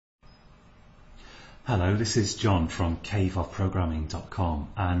Hello, this is John from caveofprogramming.com,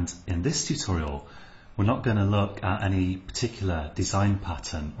 and in this tutorial we're not going to look at any particular design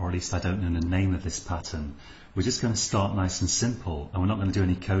pattern, or at least I don't know the name of this pattern. We're just going to start nice and simple, and we're not going to do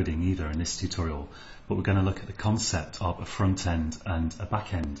any coding either in this tutorial, but we're going to look at the concept of a front end and a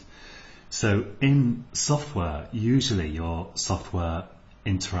back end. So in software, usually your software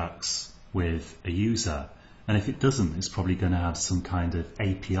interacts with a user, and if it doesn't, it's probably going to have some kind of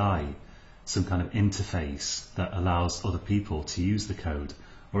API, some kind of interface that allows other people to use the code,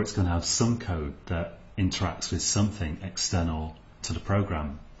 or it's going to have some code that interacts with something external to the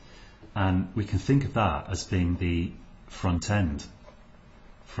program. And we can think of that as being the front end.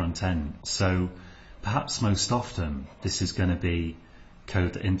 So perhaps most often this is going to be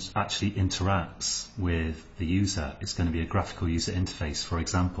code that actually interacts with the user. It's going to be a graphical user interface, for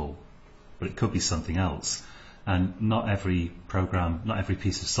example, but it could be something else. And not every program, not every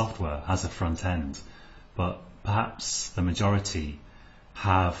piece of software has a front end, but perhaps the majority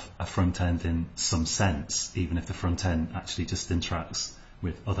have a front end in some sense, even if the front end actually just interacts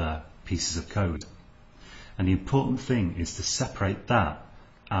with other pieces of code. And the important thing is to separate that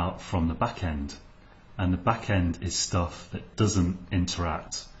out from the back end. And the back end is stuff that doesn't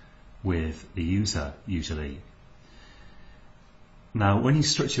interact with the user usually. Now, when you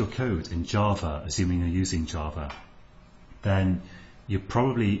structure your code in Java, assuming you're using Java, then you're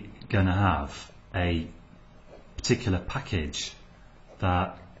probably going to have a particular package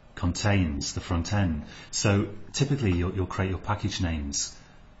that contains the front end. So typically you'll create your package names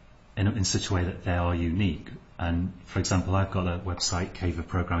in such a way that they are unique. And for example, I've got a website,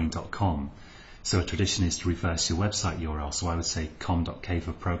 caveofprogramming.com. So a tradition is to reverse your website URL. So I would say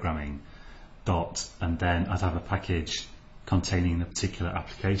com.caveofprogramming. And then I'd have a package containing a particular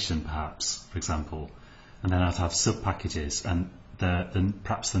application, perhaps, for example, and then I'd have sub-packages, and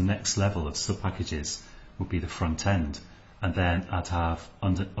perhaps the next level of sub-packages would be the front end, and then I'd have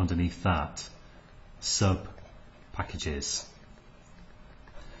underneath that sub-packages.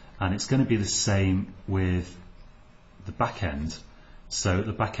 And it's going to be the same with the back end. So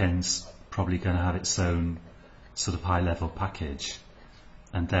the back end's probably going to have its own sort of high-level package,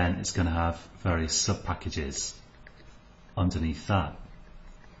 and then it's going to have various sub-packages underneath that.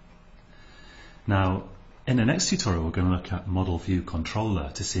 Now, in the next tutorial we're going to look at model view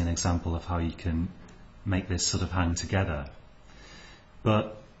controller to see an example of how you can make this sort of hang together.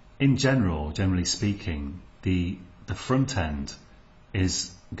 But in generally speaking, the front end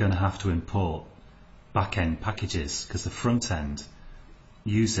is going to have to import back end packages, because the front end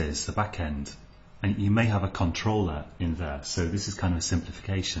uses the back end, and you may have a controller in there. So this is kind of a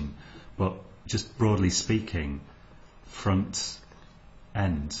simplification, but just broadly speaking, front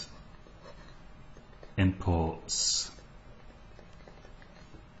end imports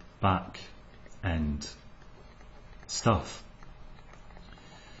back end stuff.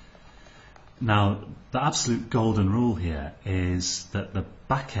 Now, the absolute golden rule here is that the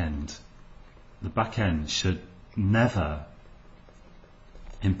back end should never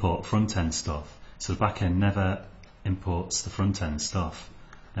import front end stuff. So the back end never imports the front end stuff,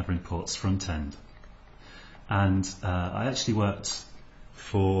 never imports front end. And I actually worked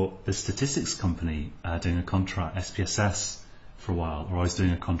for the statistics company doing a contract, SPSS, for a while, or I was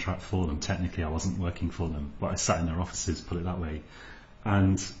doing a contract for them. Technically I wasn't working for them, but I sat in their offices, put it that way.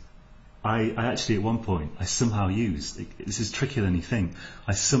 And I actually at one point, I somehow used, this is trickier than you think,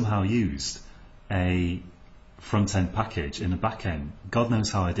 I somehow used a front end package in the back end. God knows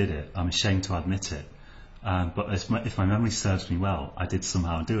how I did it, I'm ashamed to admit it. But if my memory serves me well, I did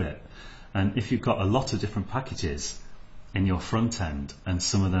somehow do it. And if you've got a lot of different packages in your front end, and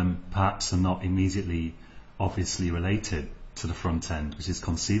some of them perhaps are not immediately obviously related to the front end, which is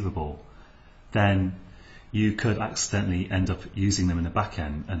conceivable, then you could accidentally end up using them in the back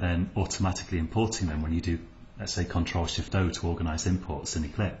end and then automatically importing them when you do, let's say, Control-Shift-O to organize imports in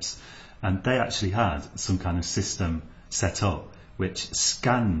Eclipse. And they actually had some kind of system set up which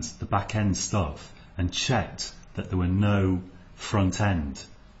scanned the back end stuff and checked that there were no front end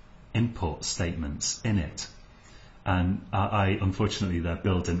import statements in it. And I unfortunately, their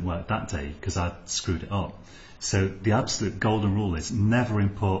build didn't work that day because I'd screwed it up. So the absolute golden rule is never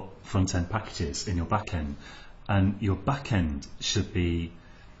import front end packages in your back end, and your back end should be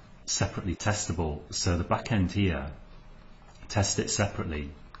separately testable. So the back end here, test it separately,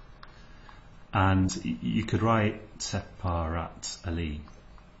 and you could write separately.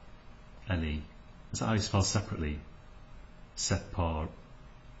 Is that how you spell separately? Separately.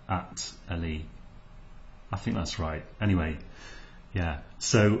 I think that's right. Anyway, yeah.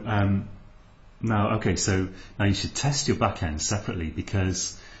 So now you should test your backend separately,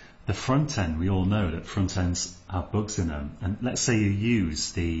 because the front end, we all know that front ends have bugs in them, and let's say you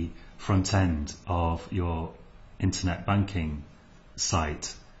use the front end of your internet banking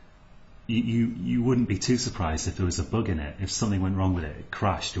site, you wouldn't be too surprised if there was a bug in it. If something went wrong with it, it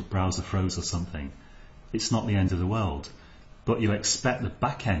crashed, your browser froze or something. It's not the end of the world, but you expect the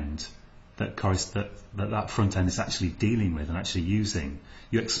back end that front end is actually dealing with and actually using,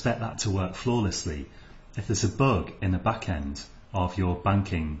 you expect that to work flawlessly. If there's a bug in the back end of your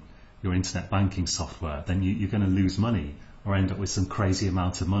internet banking software, then you're going to lose money or end up with some crazy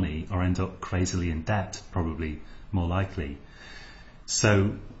amount of money or end up crazily in debt, probably more likely.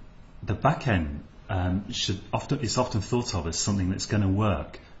 So the back end is often thought of as something that's going to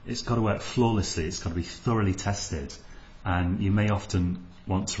work. It's got to work flawlessly, it's got to be thoroughly tested, and you may often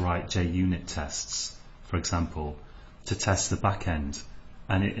want to write JUnit tests, for example, to test the back end,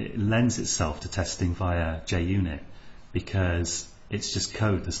 and it lends itself to testing via JUnit because it's just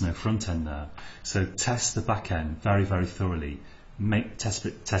code, there's no front end there. So test the back end very, very thoroughly. Test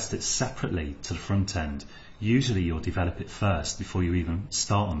it separately to the front end. Usually you'll develop it first before you even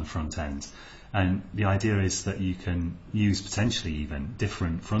start on the front end. And the idea is that you can use potentially even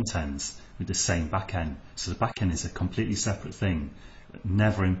different front ends with the same back end. So the back end is a completely separate thing. It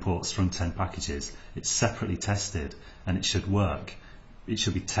never imports front end packages. It's separately tested and it should work. It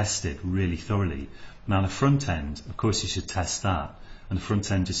should be tested really thoroughly. Now the front end, of course you should test that, and the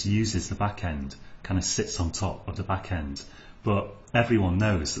front end just uses the back end, kind of sits on top of the back end. But everyone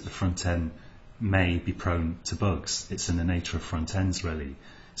knows that the front end may be prone to bugs. It's in the nature of front ends really.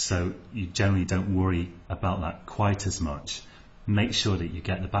 So you generally don't worry about that quite as much. Make sure that you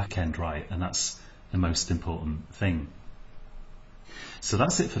get the back end right, and that's the most important thing. So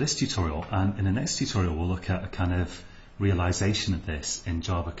that's it for this tutorial, and in the next tutorial we'll look at a kind of realization of this in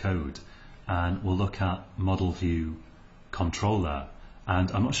Java code, and we'll look at model view controller,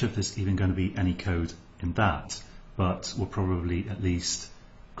 and I'm not sure if there's even going to be any code in that, but we'll probably at least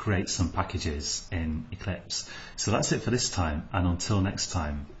create some packages in Eclipse. So that's it for this time, and until next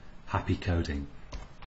time, happy coding.